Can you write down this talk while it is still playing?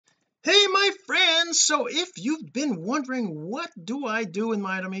my friends, so if you've been wondering what do I do in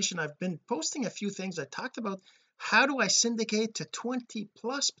my automation, I've been posting a few things. I talked about how do I syndicate to 20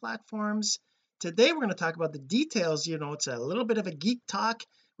 plus platforms. Today we're going to talk about the details. It's a little bit of a geek talk.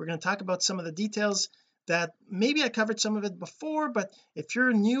 We're going to talk about some of the details that maybe I covered some of it before, but if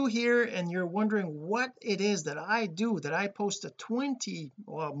you're new here and you're wondering what it is that I do, that I post to 20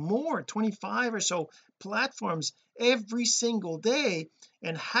 or more, 25 or so platforms every single day,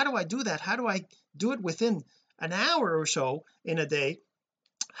 and how do I do that, how do I do it within an hour or so in a day,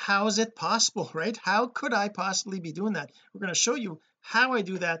 how is it possible, right? How could I possibly be doing that? We're going to show you how I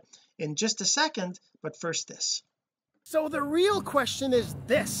do that in just a second, but first this. So the real question is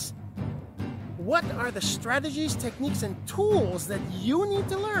this: what are the strategies, techniques, and tools that you need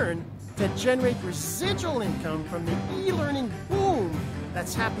to learn to generate residual income from the e-learning boom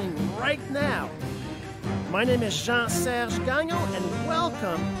that's happening right now? My name is Jean-Serge Gagnon, and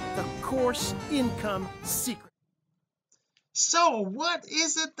welcome to Course Income Secret. So what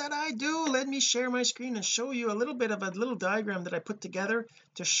is it that I do? Let me share my screen and show you a little bit of a little diagram that I put together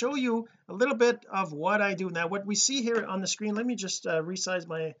to show you a little bit of what I do. Now what we see here on the screen, let me just resize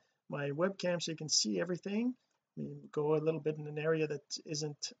my webcam so you can see everything. Go a little bit in an area that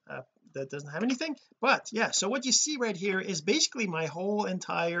isn't that doesn't have anything, but yeah, so what you see right here is basically my whole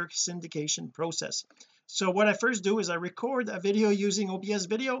entire syndication process. So what I first do is I record a video using OBS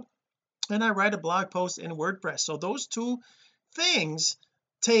video, and I write a blog post in WordPress. So those two things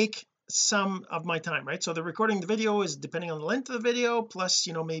take some of my time, right? So the recording the video is depending on the length of the video, plus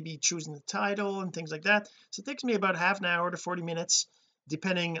maybe choosing the title and things like that. So it takes me about half an hour to 40 minutes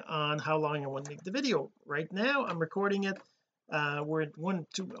depending on how long I want to make the video. Right now I'm recording it, we're at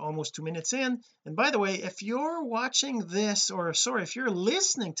almost 2 minutes in. And by the way, if you're watching this, or sorry, if you're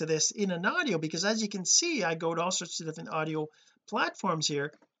listening to this in an audio, because as you can see I go to all sorts of different audio platforms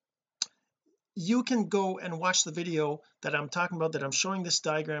here, you can go and watch the video that I'm talking about, that I'm showing this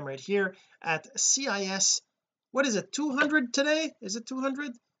diagram right here at CIS, what is it, 200 today? Is it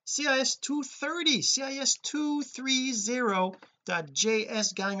 200? CIS 230, CIS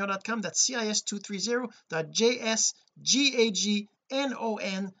 230.jsgagnon.com. That's CIS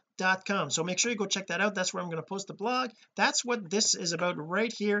 230.jsgagnon.com. So make sure you go check that out. That's where I'm going to post the blog. That's what this is about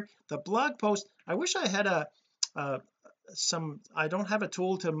right here, the blog post. I wish I had I don't have a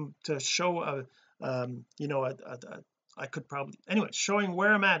tool to show I could probably, anyway, showing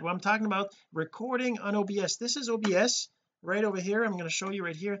where I'm at, what I'm talking about, recording on OBS. This is OBS right over here. I'm going to show you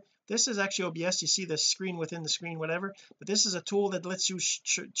right here. This is actually OBS. You see the screen within the screen, whatever, but this is a tool that lets you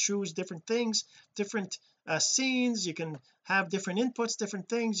choose different things, different scenes. You can have different inputs, different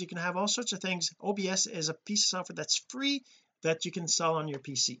things. You can have all sorts of things. OBS is a piece of software that's free that you can install on your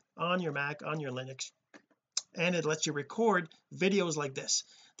PC, on your Mac, on your Linux, and it lets you record videos like this.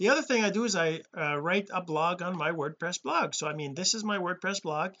 The other thing I do is I write a blog on my WordPress blog. So this is my WordPress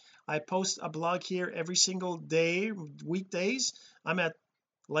blog. I post a blog here every single day, weekdays. I'm at,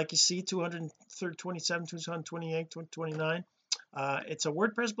 like you see, 227, 228, 229. It's a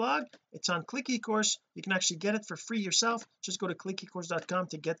WordPress blog. It's on Click eCourse. You can actually get it for free yourself. Just go to clickecourse.com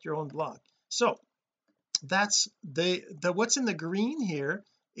to get your own blog. So that's the what's in the green here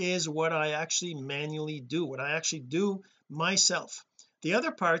is what I actually manually do, what I actually do myself. The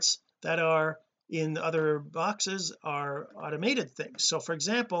other parts that are in other boxes are automated things. So for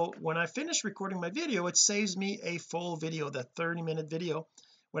example, when I finish recording my video, it saves me a full video, that 30-minute video.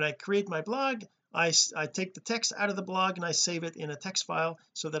 When I create my blog, I take the text out of the blog and I save it in a text file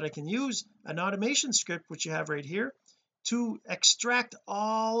so that I can use an automation script, which you have right here, to extract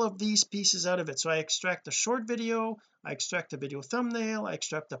all of these pieces out of it. So I extract a short video, I extract a video thumbnail, I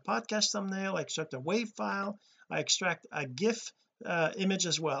extract a podcast thumbnail, I extract a WAV file, I extract a GIF image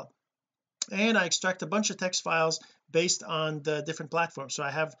as well, and I extract a bunch of text files based on the different platforms. So I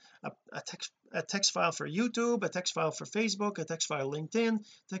have a text file for YouTube, a text file for Facebook, a text file LinkedIn,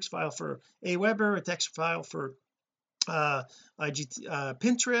 text file for Aweber, a text file for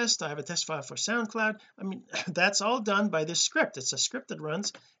Pinterest. I have a text file for SoundCloud. That's all done by this script. It's a script that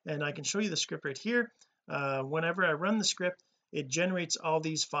runs, and I can show you the script right here. Whenever I run the script, it generates all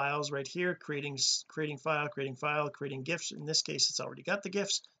these files right here, creating file, creating GIFs. In this case, it's already got the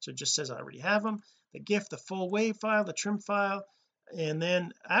GIFs, so it just says I already have them, the GIF, the full WAV file, the trim file, and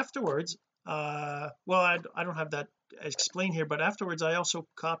then afterwards I don't have that explained here, but afterwards I also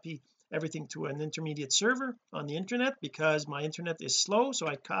copy everything to an intermediate server on the internet, because my internet is slow. So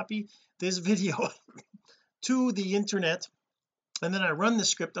I copy this video to the internet, and then I run the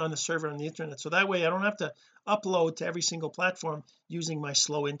script on the server on the internet, so that way I don't have to upload to every single platform using my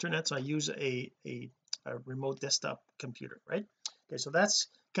slow internet. So I use a remote desktop computer, right? Okay, so that's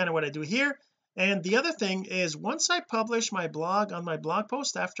kind of what I do here. And the other thing is, once I publish my blog on my blog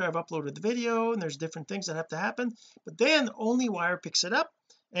post after I've uploaded the video, and there's different things that have to happen, but then OnlyWire picks it up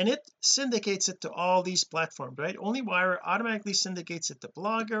and it syndicates it to all these platforms, right? OnlyWire automatically syndicates it to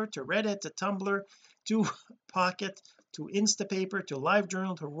Blogger, to Reddit, to Tumblr, to Pocket, to Instapaper, to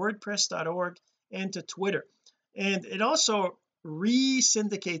LiveJournal, to WordPress.org, and to Twitter. And it also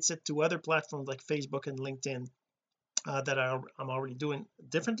re-syndicates it to other platforms like Facebook and LinkedIn, that I'm already doing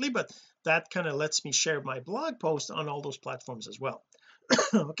differently, but that kind of lets me share my blog post on all those platforms as well.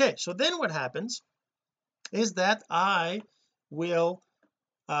 Okay, so then what happens is that I will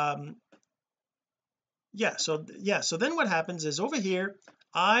so then what happens is, over here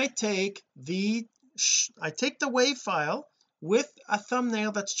I take the WAV file with a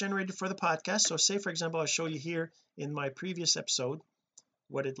thumbnail that's generated for the podcast. So say, for example, I'll show you here in my previous episode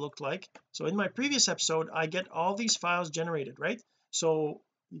what it looked like. So in my previous episode I get all these files generated, right? So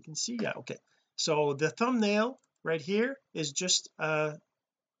you can see, okay, so the thumbnail right here is just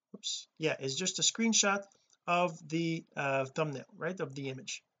is just a screenshot of the thumbnail, right, of the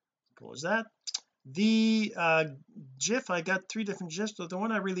image. Close that. The GIF, I got 3 different GIFs, but the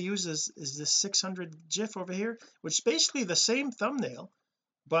one I really use is this 600 GIF over here, which is basically the same thumbnail,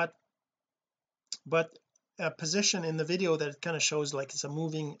 but a position in the video that it kind of shows like it's a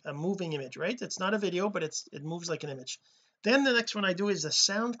moving image, right? It's not a video, but it moves like an image. Then the next one I do is a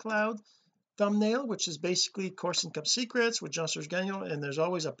SoundCloud thumbnail, which is basically Course Income Secrets with Jean-Serge Gagnon, and there's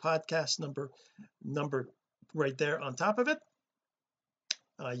always a podcast number right there on top of it.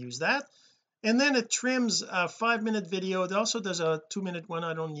 I use that. And then it trims a 5-minute video. It also does a 2-minute one.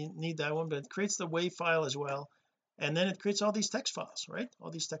 I don't need that one, but it creates the WAV file as well, and then it creates all these text files, right?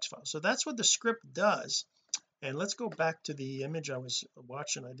 All these text files. So that's what the script does. And let's go back to the image I was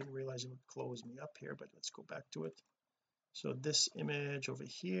watching. I didn't realize it would close me up here, but let's go back to it. So this image over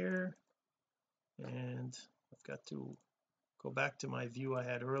here, and I've got to go back to my view I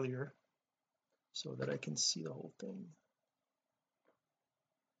had earlier so that I can see the whole thing.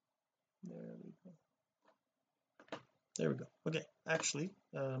 There we go. Okay, actually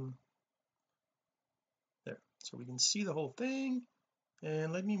there, so we can see the whole thing.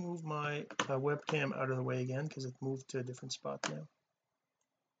 And let me move my webcam out of the way again, because it moved to a different spot now.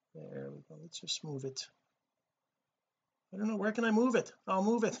 There we go. Let's just move it. I don't know, where can I move it? I'll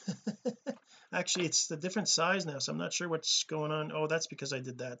move it. Actually it's a different size now, so I'm not sure what's going on. Oh, that's because I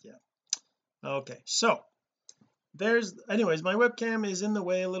did that. Okay, so anyways, my webcam is in the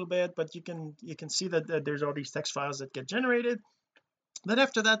way a little bit, but you can see that there's all these text files that get generated. Then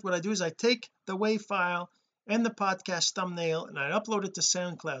after that, what I do is I take the WAV file and the podcast thumbnail and I upload it to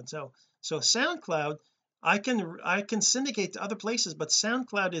SoundCloud. So SoundCloud, I can syndicate to other places, but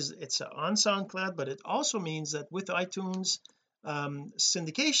SoundCloud it's on SoundCloud, but it also means that with iTunes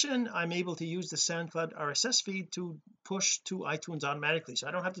syndication, I'm able to use the SoundCloud RSS feed to push to iTunes automatically, so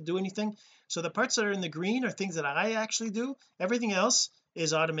I don't have to do anything. So the parts that are in the green are things that I actually do. Everything else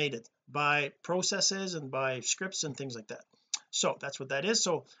is automated by processes and by scripts and things like that. So that's what that is.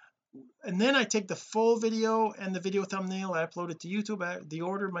 So, and then I take the full video and the video thumbnail, I upload it to YouTube. The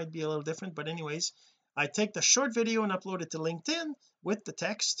order might be a little different, but anyways, I take the short video and upload it to LinkedIn with the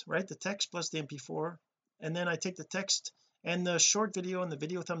text, right, the text plus the MP4. And then I take the text and the short video and the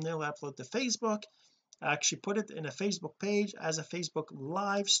video thumbnail, I upload to Facebook. I actually put it in a Facebook page as a Facebook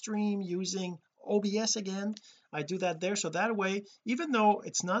live stream using OBS again. I do that there, so that way, even though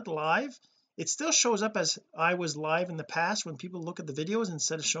it's not live, it still shows up as I was live in the past when people look at the videos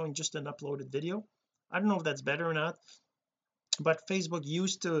instead of showing just an uploaded video. I don't know if that's better or not, but Facebook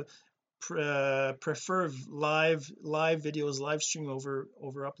used to prefer live videos, live stream over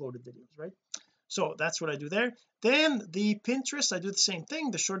uploaded videos, right? So that's what I do there. Then the Pinterest, I do the same thing,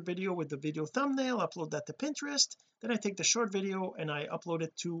 the short video with the video thumbnail, upload that to Pinterest. Then I take the short video and I upload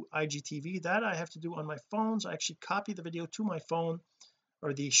it to IGTV. That I have to do on my phone, so I actually copy the video to my phone,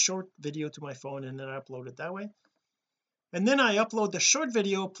 or the short video to my phone, and then I upload it that way. And then I upload the short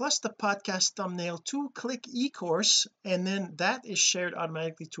video plus the podcast thumbnail to Click eCourse, and then that is shared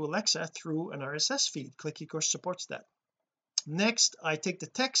automatically to Alexa through an RSS feed. Click eCourse supports that. Next, I take the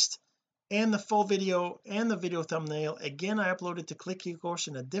text and the full video and the video thumbnail. Again, I upload it to Click eCourse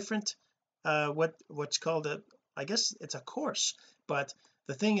in a different what's called I guess it's a course, but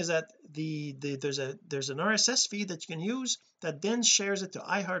the thing is that there's an RSS feed that you can use that then shares it to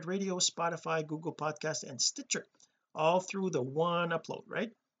iHeartRadio, Spotify, Google Podcast, and Stitcher, all through the one upload, right?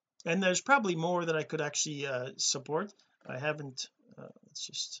 And there's probably more that I could actually support. I haven't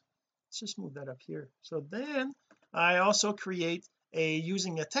let's just move that up here. So then I also create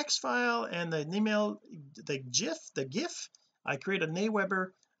using a text file and an email, the GIF I create a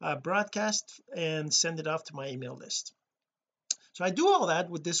Aweber broadcast and send it off to my email list. So I do all that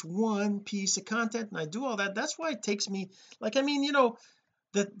with this one piece of content, and I do all that. That's why it takes me, like, I mean,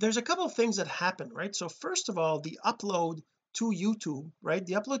 there's a couple of things that happen, right? So first of all, the upload to YouTube, right?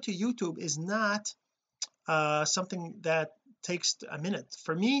 The upload to YouTube is not something that takes a minute.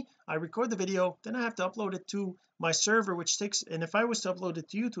 For me, I record the video, then I have to upload it to my server, which takes, and if I was to upload it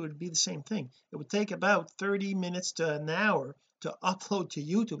to YouTube, it would be the same thing. It would take about 30 minutes to an hour to upload to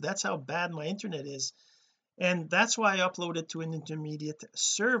YouTube. That's how bad my internet is, and that's why I upload it to an intermediate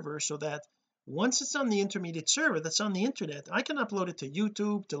server, so that once it's on the intermediate server that's on the internet, I can upload it to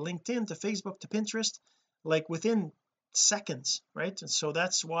YouTube, to LinkedIn, to Facebook, to Pinterest, like within seconds, right? And so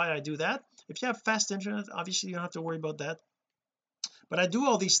that's why I do that. If you have fast internet, obviously you don't have to worry about that, but I do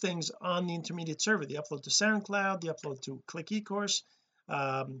all these things on the intermediate server. The upload to SoundCloud, the upload to Click eCourse,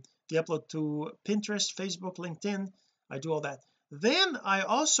 the upload to Pinterest, Facebook, LinkedIn. I do all that. Then I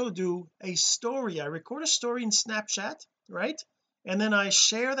also do a story. I record a story in Snapchat, right? And then I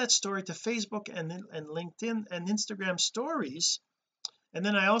share that story to Facebook and LinkedIn and Instagram stories, and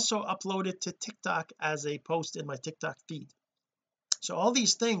then I also upload it to TikTok as a post in my TikTok feed. So all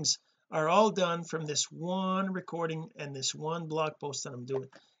these things are all done from this one recording and this one blog post that I'm doing.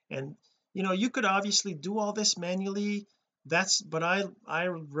 And you could obviously do all this manually, but I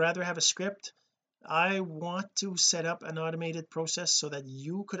rather have a script. I want to set up an automated process so that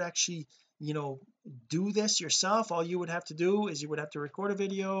you could actually do this yourself. All you would have to do is you would have to record a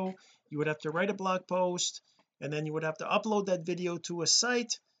video, you would have to write a blog post, and then you would have to upload that video to a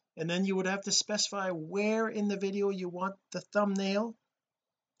site, and then you would have to specify where in the video you want the thumbnail,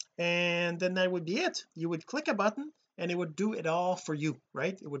 and then that would be it. You would click a button and it would do it all for you,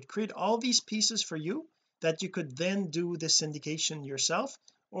 right? It would create all these pieces for you that you could then do the syndication yourself,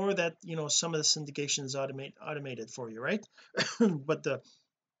 or that some of the syndication is automated for you, right?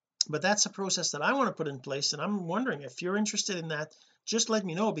 but that's a process that I want to put in place, and I'm wondering if you're interested in that. Just let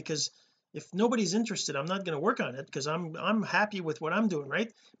me know, because if nobody's interested, I'm not going to work on it, because I'm happy with what I'm doing,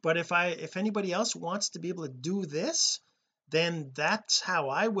 right? But if anybody else wants to be able to do this, then that's how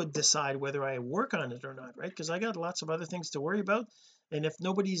I would decide whether I work on it or not, right? Because I got lots of other things to worry about, and if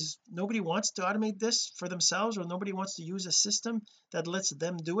nobody wants to automate this for themselves, or nobody wants to use a system that lets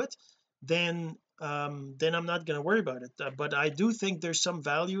them do it, then I'm not going to worry about it. But I do think there's some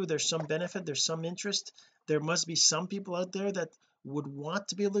value, there's some benefit, there's some interest. There must be some people out there that would want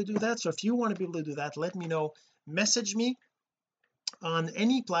to be able to do that. So if you want to be able to do that, let me know. Message me on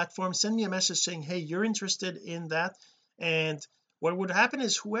any platform, send me a message saying, hey, you're interested in that. And what would happen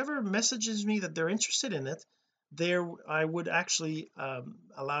is whoever messages me that they're interested in it, I would actually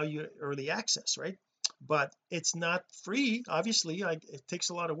allow you early access, right? But it's not free, obviously. It takes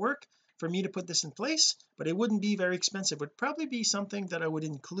a lot of work for me to put this in place, but it wouldn't be very expensive. It would probably be something that I would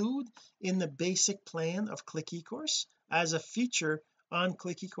include in the basic plan of Click eCourse as a feature on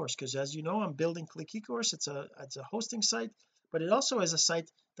Click eCourse, because as you know, I'm building Click eCourse. It's a hosting site, but it also is a site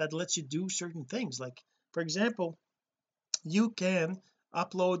that lets you do certain things. Like, for example, you can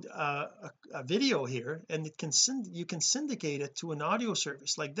upload a video here, and you can syndicate it to an audio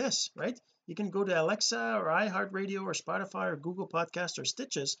service like this, right? You can go to Alexa or iHeartRadio or Spotify or Google Podcast or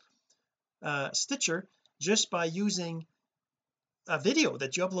Stitcher just by using a video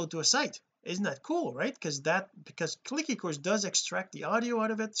that you upload to a site. Isn't that cool, right? Because Click eCourse does extract the audio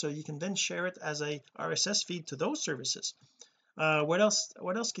out of it, so you can then share it as a RSS feed to those services. What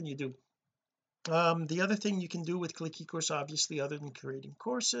else can you do? The other thing you can do with Click eCourse, obviously, other than creating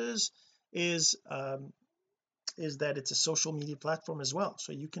courses, is that it's a social media platform as well.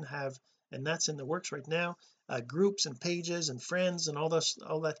 So you can have, and that's in the works right now, groups and pages and friends and all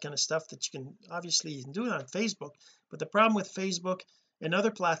that kind of stuff that you can do it on Facebook. But the problem with Facebook and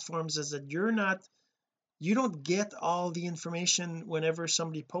other platforms is that you don't get all the information whenever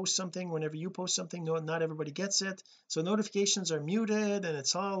somebody posts something. Whenever you post something, no, not everybody gets it, so notifications are muted, and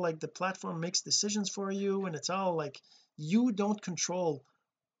it's all like the platform makes decisions for you, and it's all like you don't control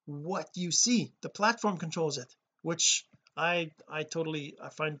what you see. The platform controls it, which I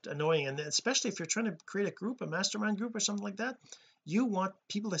find annoying. And especially if you're trying to create a group, a mastermind group or something like that, you want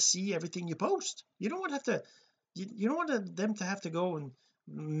people to see everything you post. You don't want them to have to go and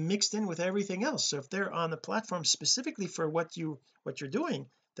mixed in with everything else. So if they're on the platform specifically for what you're doing,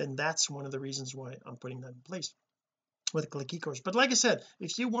 then that's one of the reasons why I'm putting that in place with Click eCourse. But like I said,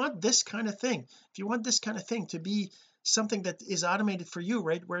 if you want this kind of thing to be something that is automated for you,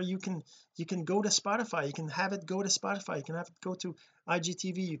 right, where you can go to Spotify, you can have it go to Spotify, you can have it go to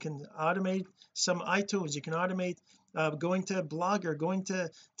IGTV, you can automate some iTunes, you can automate going to Blogger, going to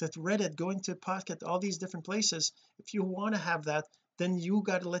Reddit, going to Pocket, all these different places. If you want to have that, then you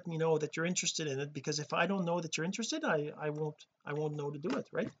got to let me know that you're interested in it, because if I don't know that you're interested, I won't know to do it,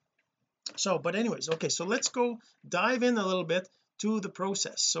 right? So but anyways, okay, so let's go dive in a little bit to the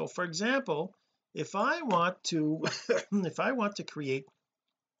process. So for example, if I want to if I want to create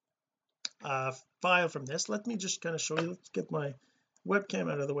a file from this, let me just kind of show you. Let's get my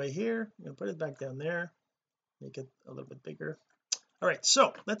webcam out of the way here. I'm going to put it back down there, make it a little bit bigger. All right,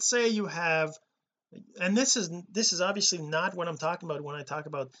 so let's say you have, and this is obviously not what I'm talking about when I talk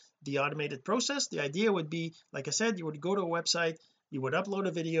about the automated process. The idea would be, like I said, you would go to a website, you would upload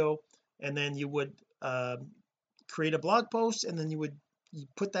a video, and then you would create a blog post, and then you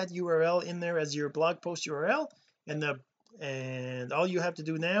put that URL in there as your blog post URL, and all you have to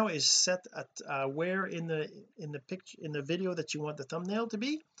do now is set at where in the picture, in the video, that you want the thumbnail to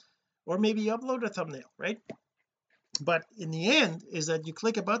be, or maybe upload a thumbnail, right? But in the end is that you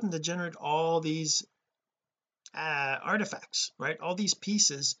click a button to generate all these artifacts, right, all these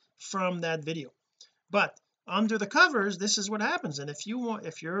pieces from that video. But under the covers, this is what happens. And if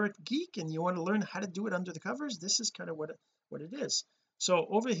you're a geek and you want to learn how to do it under the covers, this is kind of what it is. So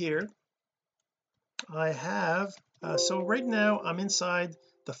over here I have so right now I'm inside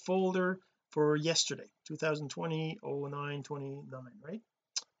the folder for yesterday, 2020-09-29, right,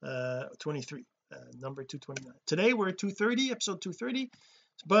 23, number 229. Today we're at 230, episode 230.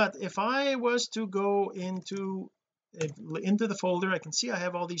 But if I was to go into the folder, I can see I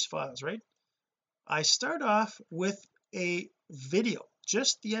have all these files, right? I start off with a video,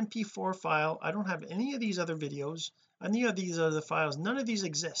 just the MP4 file. I don't have any of these other videos, any of these other files, none of these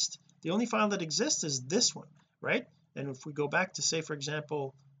exist. The only file that exists is this one, right? And if we go back to, say, for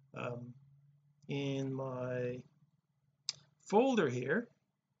example, in my folder here,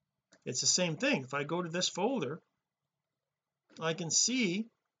 it's the same thing. If I go to this folder, I can see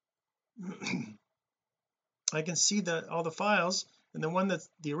all the files, and the one that's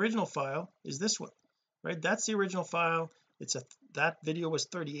the original file is this one, right? That's the original file. That video was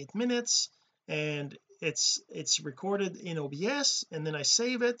 38 minutes, and it's recorded in OBS, and then I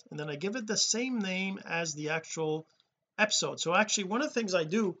save it, and then I give it the same name as the actual episode. So actually one of the things I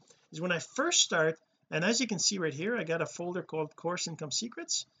do is when I first start, and as you can see right here, I got a folder called Course Income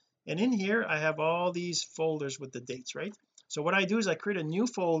Secrets, and in here I have all these folders with the dates, right? So what I do is I create a new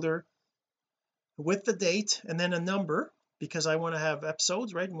folder with the date and then a number, because I want to have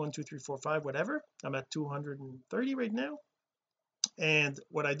episodes, right? 1 2 3 4 5, whatever. I'm at 230 right now. And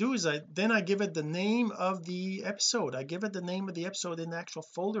what I do is I give it the name of the episode. I give it the name of the episode in the actual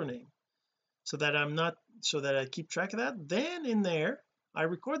folder name, so that I keep track of that. Then in there I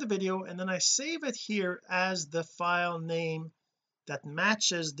record the video, and then I save it here as the file name that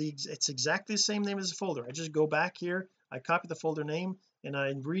matches it's exactly the same name as the folder. I just go back here, I copy the folder name, and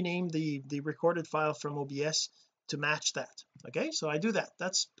I rename the recorded file from OBS to match that. Okay, so I do that.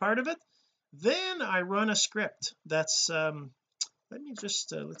 That's part of it. Then I run a script that's let me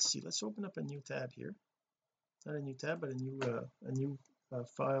just let's see, let's open up a new tab here. Not a new tab, but a new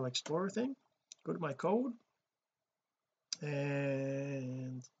file explorer thing. Go to my code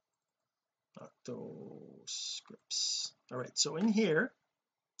and Octo scripts. All right, so in here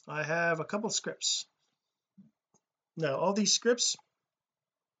I have a couple scripts. Now all these scripts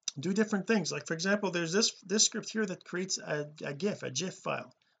do different things. Like for example, there's this script here that creates a GIF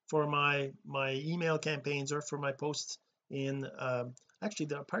file for my email campaigns, or for my posts in actually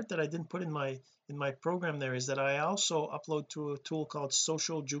the part that I didn't put in my program there is that I also upload to a tool called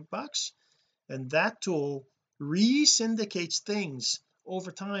Social Jukebox, and that tool re-syndicates things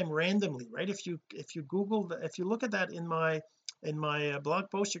over time randomly, right? If you look at that in my blog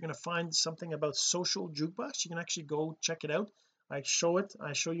post, you're going to find something about Social Jukebox. You can actually go check it out. I show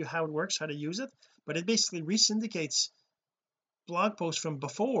you how it works, how to use it, but it basically re-syndicates blog posts from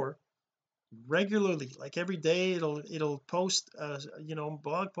before regularly. Like every day it'll post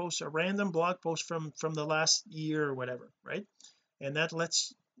blog posts, a random blog post from the last year or whatever, right? And that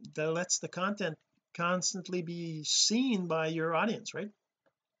lets the content constantly be seen by your audience, right?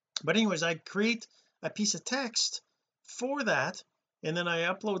 But anyways, I create a piece of text for that, and then I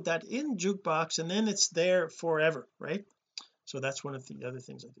upload that in Jukebox, and then it's there forever, right? So that's one of the other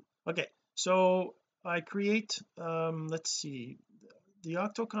things I do. Okay, so I create let's see, the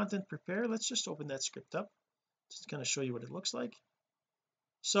Octo content prepare. Let's just open that script up just to kind of show you what it looks like.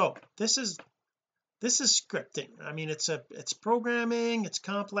 So this is scripting. I mean, it's programming, it's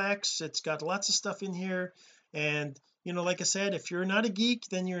complex, it's got lots of stuff in here. And like I said, if you're not a geek,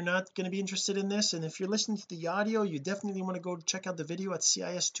 then you're not going to be interested in this. And if you're listening to the audio, you definitely want to go check out the video at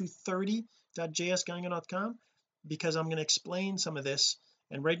cis230.jsgagnon.com, because I'm going to explain some of this.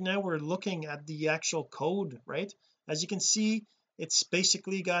 And right now we're looking at the actual code, right? As you can see, it's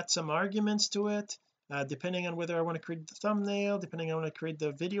basically got some arguments to it, depending on whether I want to create the thumbnail, depending on when I create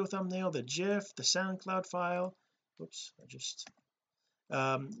the video thumbnail, the GIF, the SoundCloud file. Oops, I just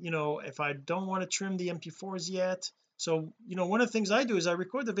if I don't want to trim the MP4s yet. So one of the things I do is I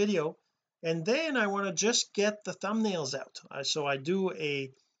record the video, and then I want to just get the thumbnails out. So I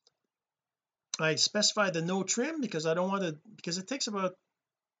specify the no trim, because I don't want to, because it takes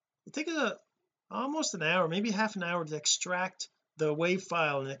almost an hour, maybe half an hour, to extract the WAV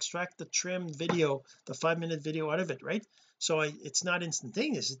file and extract the trimmed video, the 5-minute video out of it, right? So it's not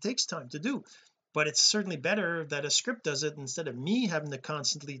instantaneous, it takes time to do, but it's certainly better that a script does it instead of me having to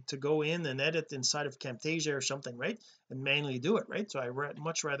constantly to go in and edit inside of Camtasia or something, right, and manually do it, right? So I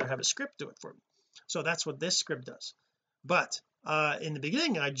much rather have a script do it for me. So that's what this script does. But in the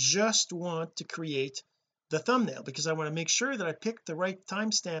beginning, I just want to create the thumbnail, because I want to make sure that I pick the right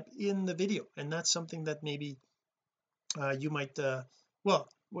timestamp in the video. And that's something that maybe you might well,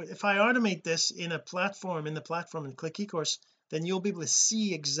 if I automate this in the platform and click eCourse, then you'll be able to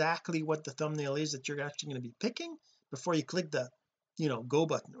see exactly what the thumbnail is that you're actually going to be picking before you click the go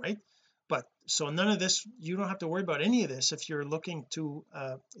button, right? But so none of this, you don't have to worry about any of this if you're looking to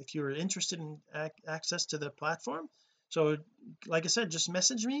if you're interested in access to the platform. So like I said, just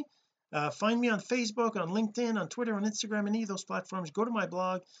message me, find me on Facebook, on LinkedIn, on Twitter, on Instagram, any of those platforms. Go to my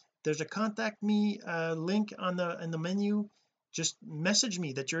blog, there's a contact me link in the menu. Just message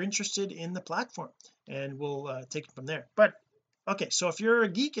me that you're interested in the platform, and we'll take it from there. But okay, so if you're a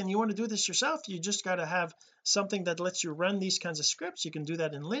geek and you want to do this yourself, you just got to have something that lets you run these kinds of scripts. You can do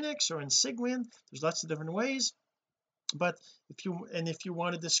that in Linux or in Cygwin. There's lots of different ways. But if you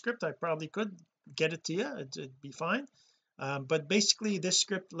wanted this script, I probably could get it to you. It'd be fine. But basically this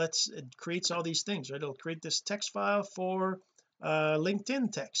script it creates all these things, right? It'll create this text file for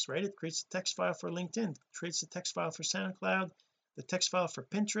LinkedIn text, right? It creates a text file for LinkedIn, creates a text file for SoundCloud, the text file for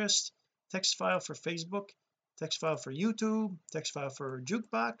Pinterest, text file for Facebook, text file for YouTube, text file for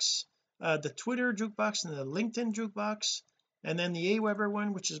Jukebox, the Twitter Jukebox, and the LinkedIn Jukebox, and then the Aweber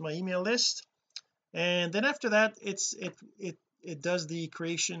one, which is my email list. And then after that, it does the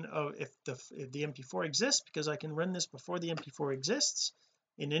creation of if the MP4 exists, because I can run this before the MP4 exists.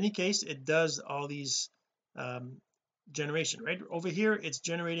 In any case, it does all these generation, right? Over here it's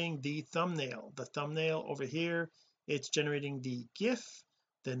generating the thumbnail over here, it's generating the GIF,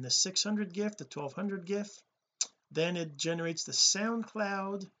 then the 600 GIF, the 1200 GIF, then it generates the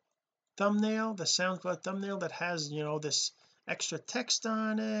SoundCloud thumbnail that has this extra text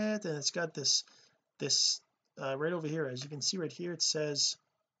on it, and it's got this right over here. As you can see right here, it says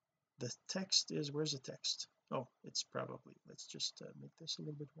the text is, where's the text? Oh, it's probably, let's just make this a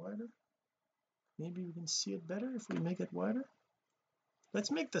little bit wider. Maybe we can see it better if we make it wider. Let's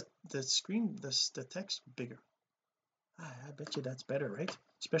make the screen, the text bigger. I bet you that's better, right?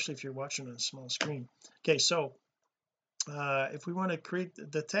 Especially if you're watching on a small screen. Okay, so if we want to create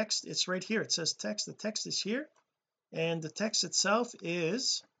the text, it's right here. It says text, the text is here, and the text itself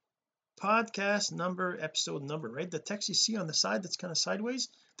is podcast number, episode number, right? The text you see on the side that's kind of sideways,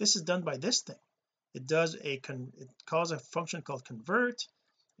 this is done by this thing. It does it calls a function called convert,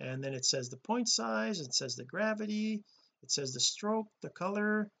 and then it says the point size, it says the gravity, it says the stroke, the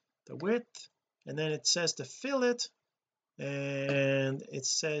color, the width, and then it says to fill it, and it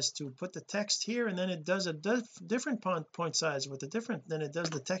says to put the text here, and then it does a different point size with a different, then it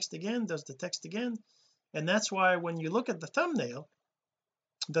does the text again, and that's why when you look at the thumbnail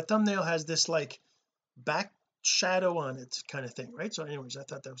has this like back shadow on it kind of thing, right? So anyways, I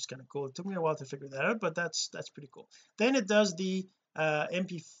thought that was kind of cool. It took me a while to figure that out, but that's pretty cool. Then it does the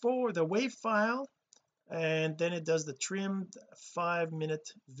MP4, the WAV file, and then it does the trimmed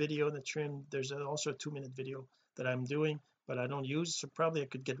 5-minute video. The trim, there's also a 2-minute video that I'm doing, but I don't use, so probably I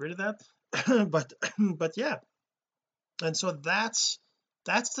could get rid of that. but yeah, and so that's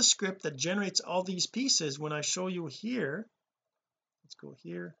the script that generates all these pieces. When I show you here, let's go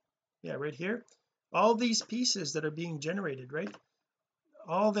here, yeah, right here, all these pieces that are being generated, right?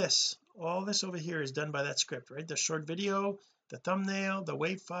 All this over here is done by that script, right? The short video, the thumbnail, the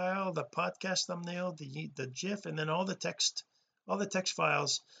WAV file, the podcast thumbnail, the GIF, and then all the text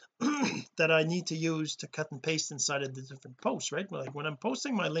files that I need to use to cut and paste inside of the different posts, right? Like when I'm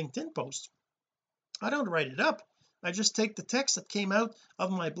posting my LinkedIn post, I don't write it up. I just take the text that came out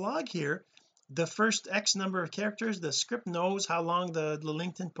of my blog here, the first X number of characters, the script knows how long the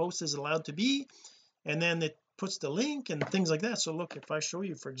LinkedIn post is allowed to be, and then puts the link and things like that. So look, if I show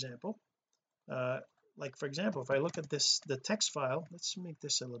you, for example, like for example, if I look at this, the text file, let's make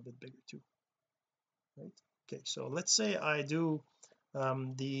this a little bit bigger too, right? Okay, so let's say I do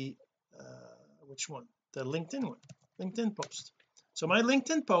the which one, the LinkedIn one, LinkedIn post. So my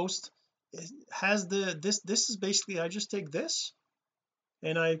LinkedIn post has this is basically, I just take this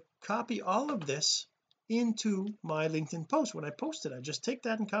and I copy all of this into my LinkedIn post. When I post it, I just take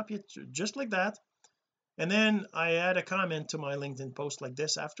that and copy it just like that, and then I add a comment to my LinkedIn post like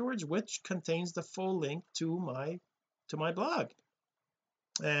this afterwards, which contains the full link to my blog.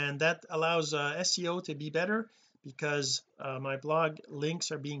 And that allows SEO to be better, because my blog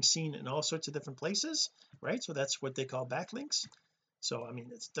links are being seen in all sorts of different places, right? So that's what they call backlinks. So I mean,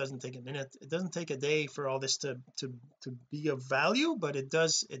 it doesn't take a minute, it doesn't take a day for all this to be of value, but it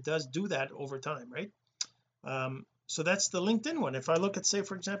does do that over time, right? So that's the LinkedIn one. If I look at, say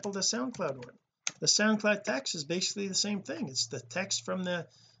for example, the SoundCloud one, the SoundCloud text is basically the same thing. It's the text from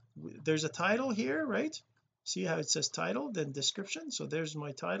there's a title here, right? See how it says title, then description. So there's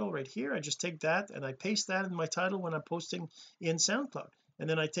my title right here. I just take that and I paste that in my title when I'm posting in SoundCloud, and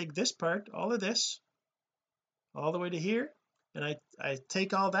then I take this part, all of this, all the way to here, and I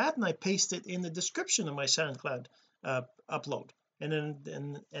take all that and I paste it in the description of my SoundCloud upload, and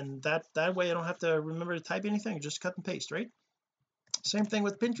then and that way I don't have to remember to type anything, just cut and paste, right? Same thing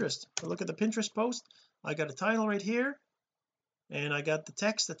with Pinterest. I look at the Pinterest post, I got a title right here, and I got the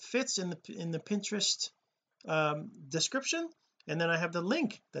text that fits in the Pinterest description, and then I have the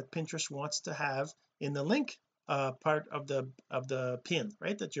link that Pinterest wants to have in the link part of the pin,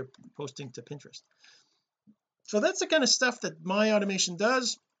 right, that you're posting to Pinterest. So that's the kind of stuff that my automation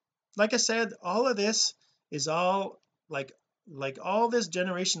does. Like I said, all of this is all like all this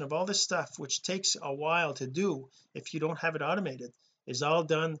generation of all this stuff, which takes a while to do if you don't have it automated, is all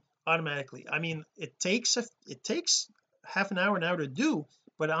done automatically. I mean, it takes half an hour now to do,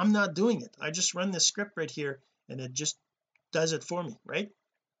 but I'm not doing it. I just run this script right here and it just does it for me, right?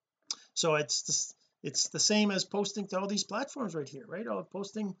 So it's the same as posting to all these platforms right here, right? All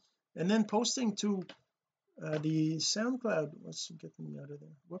posting, and then posting to the SoundCloud. Let's get me out of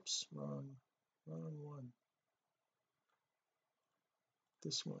there. Whoops, wrong one.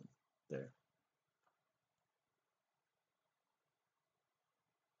 This one there.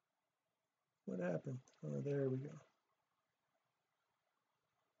 What happened? Oh, there we go.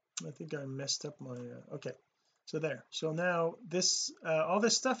 I think I messed up my okay, so there. So now this all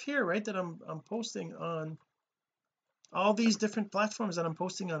this stuff here, right, that I'm posting on all these different platforms that I'm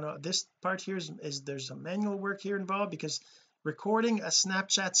posting on, this part here is there's a manual work here involved, because recording a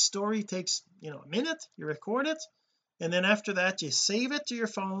Snapchat story takes a minute. You record it, and then after that you save it to your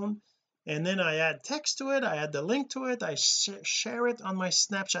phone, and then I add text to it, I add the link to it, I share it on my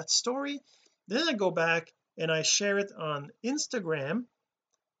Snapchat story, then I go back and I share it on Instagram,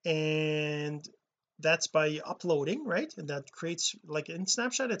 and that's by uploading, right? And that creates, like in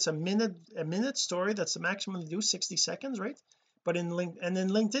Snapchat, it's a minute story. That's the maximum to do, 60 seconds, right? But in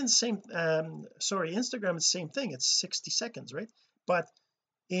LinkedIn, same Instagram, it's the same thing, it's 60 seconds, right? But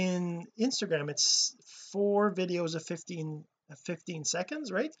in Instagram, it's 4 videos of 15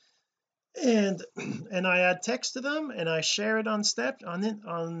 seconds, right? And I add text to them and I share it on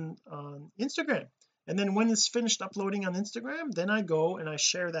Instagram, and then when it's finished uploading on Instagram, then I go and I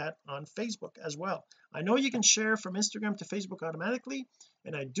share that on Facebook as well. I know you can share from Instagram to Facebook automatically,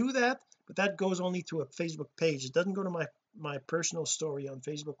 and I do that, but that goes only to a Facebook page. It doesn't go to my personal story on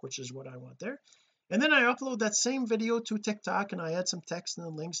Facebook, which is what I want there. And then I upload that same video to TikTok, and I add some text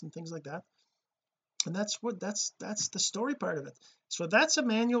and links and things like that, and that's the story part of it. So that's a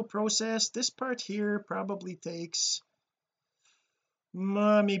manual process. This part here probably takes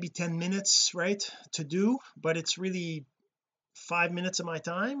maybe 10 minutes, right, to do, but it's really 5 minutes of my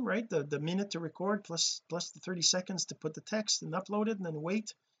time, right? The minute to record plus the 30 seconds to put the text and upload it, and then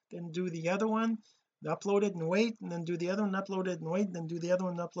wait, then do the other one, upload it and wait, and then do the other one, upload it and wait, and then do the other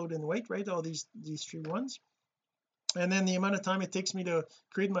one, upload it and wait, right? All these 3 ones. And then the amount of time it takes me to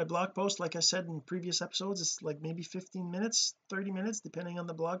create my blog post, like I said in previous episodes, it's like maybe 15 minutes, 30 minutes, depending on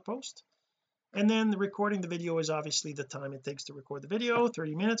the blog post. And then recording the video is obviously the time it takes to record the video,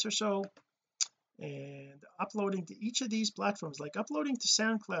 30 minutes or so. And uploading to each of these platforms, like uploading to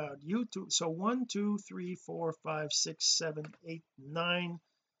SoundCloud, YouTube, so 1 2 3 4 5 6 7 8 9,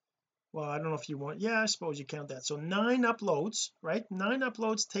 well, I don't know if you want, I suppose you count that, so 9 uploads, right? 9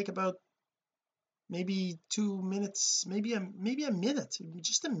 uploads take about maybe 2 minutes, maybe a minute,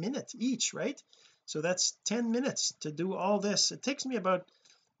 just a minute each, right? So that's 10 minutes to do all this. It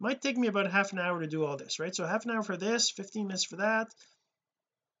might take me about half an hour to do all this, right? So half an hour for this, 15 minutes for that,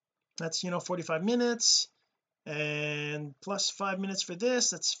 that's 45 minutes, and plus 5 minutes for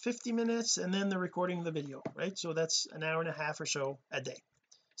this, that's 50 minutes, and then the recording of the video, right? So that's an hour and a half or so a day.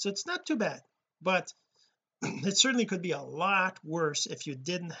 So it's not too bad, but it certainly could be a lot worse if you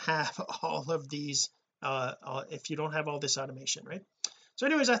didn't have all of these if you don't have all this automation, right? So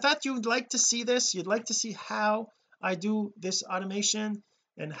anyways, I thought you'd like to see this. You'd like to see how I do this automation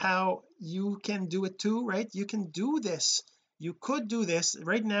and how you can do it too, right? You can do this. You could do this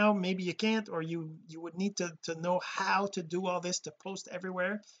right now. Maybe you can't, or you would need to know how to do all this to post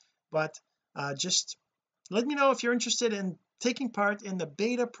everywhere. But just let me know if you're interested in taking part in the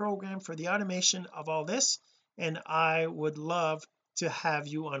beta program for the automation of all this, and I would love to have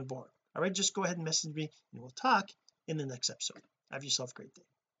you on board. All right, just go ahead and message me and we'll talk in the next episode. Have yourself a great day.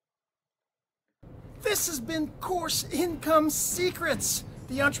 This has been Course Income Secrets,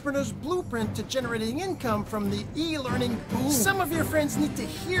 the entrepreneur's blueprint to generating income from the e-learning boom. Some of your friends need to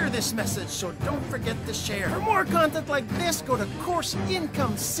hear this message, so don't forget to share. For more content like this, go to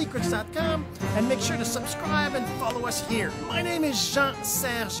CourseIncomeSecrets.com and make sure to subscribe and follow us here. My name is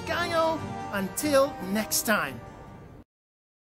Jean-Serge Gagnon. Until next time.